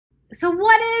So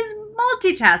what is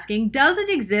multitasking? Does it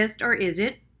exist or is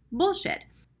it bullshit?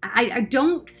 I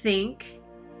don't think,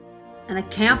 and I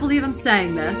can't believe I'm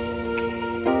saying this,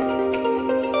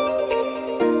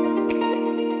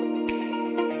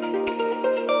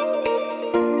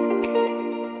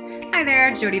 Hi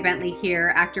there, Jodie Bentley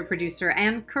here, actor, producer,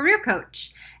 and career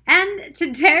coach. And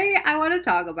today I want to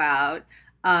talk about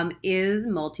is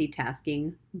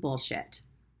multitasking bullshit?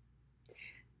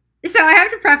 So I have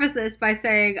to preface this by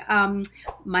saying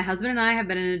my husband and I have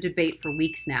been in a debate for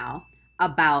weeks now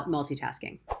about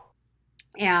multitasking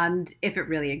and if it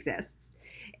really exists.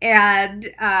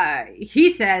 And he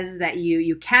says that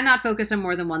you cannot focus on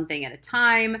more than one thing at a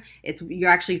time. You're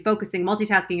actually focusing.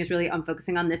 Multitasking is really I'm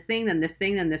focusing on this thing, then this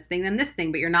thing, then this thing, then this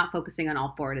thing, but you're not focusing on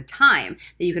all four at a time.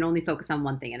 That you can only focus on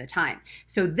one thing at a time.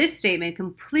 So this statement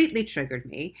completely triggered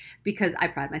me because I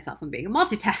pride myself on being a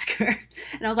multitasker,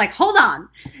 and I was like, hold on.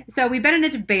 So we've been in a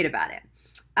debate about it.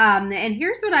 And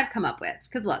here's what I've come up with.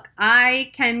 Because look,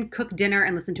 I can cook dinner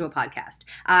and listen to a podcast.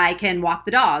 I can walk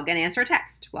the dog and answer a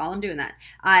text while I'm doing that.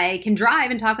 I can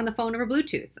drive and talk on the phone over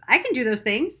Bluetooth. I can do those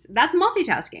things. That's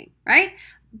multitasking, right?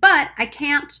 But I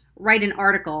can't write an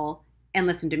article and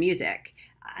listen to music.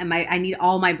 I need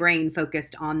all my brain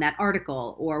focused on that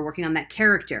article or working on that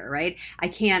character, right? I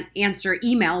can't answer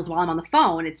emails while I'm on the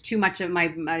phone. It's too much of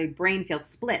my brain feels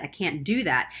split. I can't do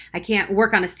that. I can't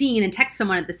work on a scene and text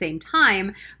someone at the same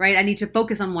time, right? I need to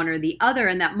focus on one or the other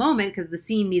in that moment because the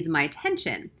scene needs my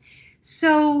attention.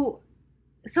 So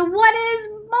what is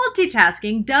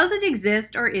multitasking? Does it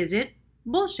exist or is it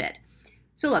bullshit?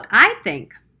 So look, I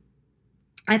think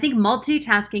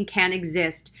multitasking can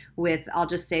exist with, I'll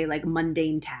just say, like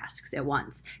mundane tasks at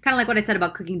once. Kind of like what I said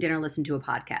about cooking dinner, listen to a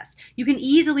podcast. You can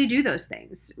easily do those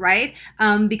things, right?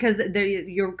 Because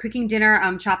you're cooking dinner,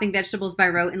 chopping vegetables by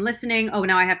rote and listening. Oh,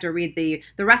 now I have to read the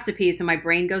recipe, so my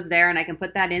brain goes there and I can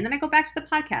put that in. Then I go back to the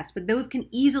podcast. But those can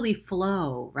easily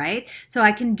flow, right? So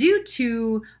I can do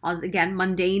two, again,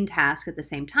 mundane tasks at the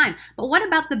same time. But what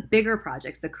about the bigger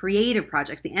projects, the creative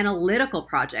projects, the analytical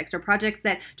projects, or projects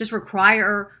that just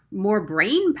require more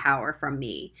brain power from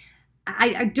me?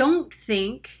 I don't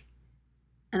think,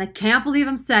 and I can't believe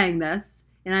I'm saying this,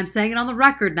 and I'm saying it on the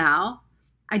record now,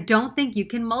 I don't think you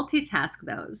can multitask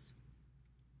those.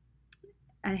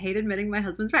 I hate admitting my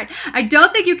husband's right. I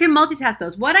don't think you can multitask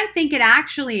those. What I think it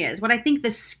actually is, what I think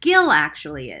the skill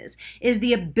actually is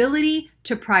the ability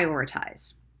to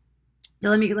prioritize. So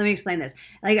let me explain this.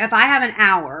 Like if I have an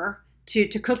hour to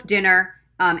cook dinner,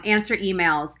 answer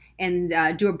emails, and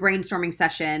do a brainstorming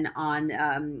session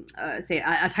on, say,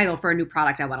 a title for a new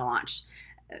product I want to launch.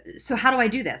 So how do I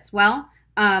do this? Well,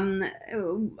 I'm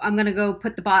going to go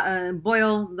put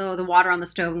boil the water on the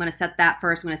stove. I'm going to set that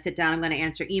first. I'm going to sit down. I'm going to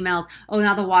answer emails. Oh,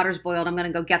 now the water's boiled. I'm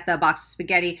going to go get the box of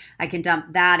spaghetti. I can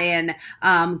dump that in.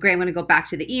 Great. I'm going to go back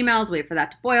to the emails, wait for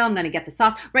that to boil. I'm going to get the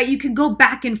sauce. Right. You can go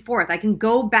back and forth. I can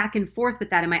go back and forth with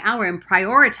that in my hour and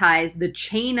prioritize the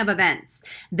chain of events.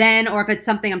 Then, or if it's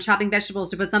something I'm chopping vegetables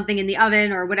to put something in the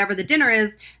oven or whatever the dinner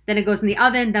is, then it goes in the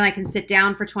oven. Then I can sit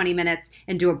down for 20 minutes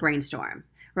and do a brainstorm.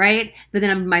 Right? But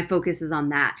then my focus is on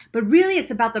that. But really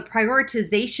it's about the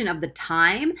prioritization of the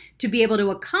time to be able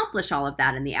to accomplish all of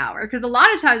that in the hour. Because a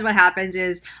lot of times what happens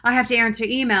is I have to answer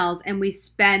emails and we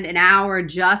spend an hour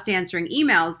just answering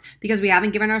emails because we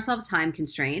haven't given ourselves time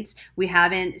constraints. We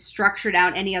haven't structured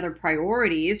out any other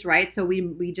priorities, right? So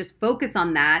we just focus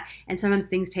on that, and sometimes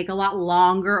things take a lot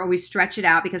longer, or we stretch it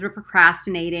out because we're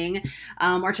procrastinating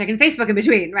or checking Facebook in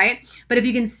between, right? But if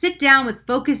you can sit down with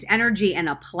focused energy and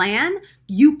a plan,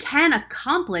 you can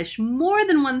accomplish more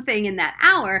than one thing in that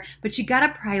hour, but you got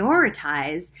to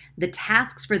prioritize the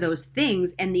tasks for those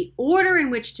things and the order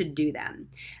in which to do them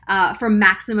for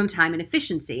maximum time and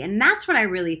efficiency. And that's what I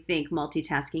really think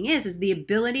multitasking is the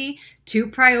ability to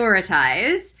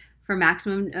prioritize for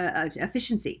maximum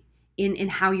efficiency in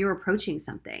how you're approaching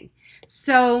something.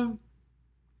 So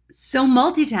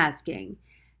multitasking,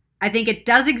 I think it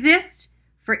does exist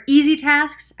for easy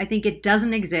tasks. I think it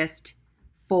doesn't exist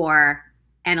for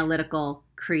analytical,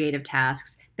 creative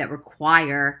tasks that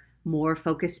require more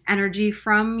focused energy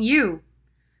from you.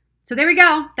 So there we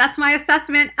go. That's my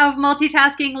assessment of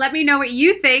multitasking. Let me know what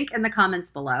you think in the comments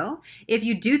below. If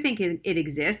you do think it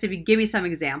exists, if you give me some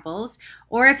examples,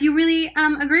 or if you really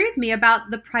agree with me about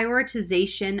the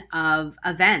prioritization of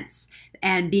events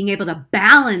and being able to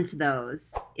balance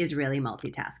those is really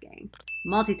multitasking.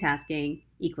 Multitasking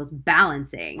equals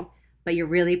balancing, but you're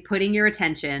really putting your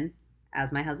attention,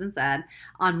 as my husband said,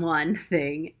 on one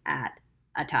thing at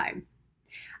a time.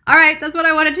 All right, that's what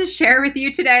I wanted to share with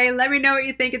you today. Let me know what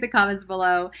you think in the comments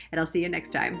below, and I'll see you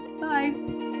next time.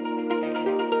 Bye.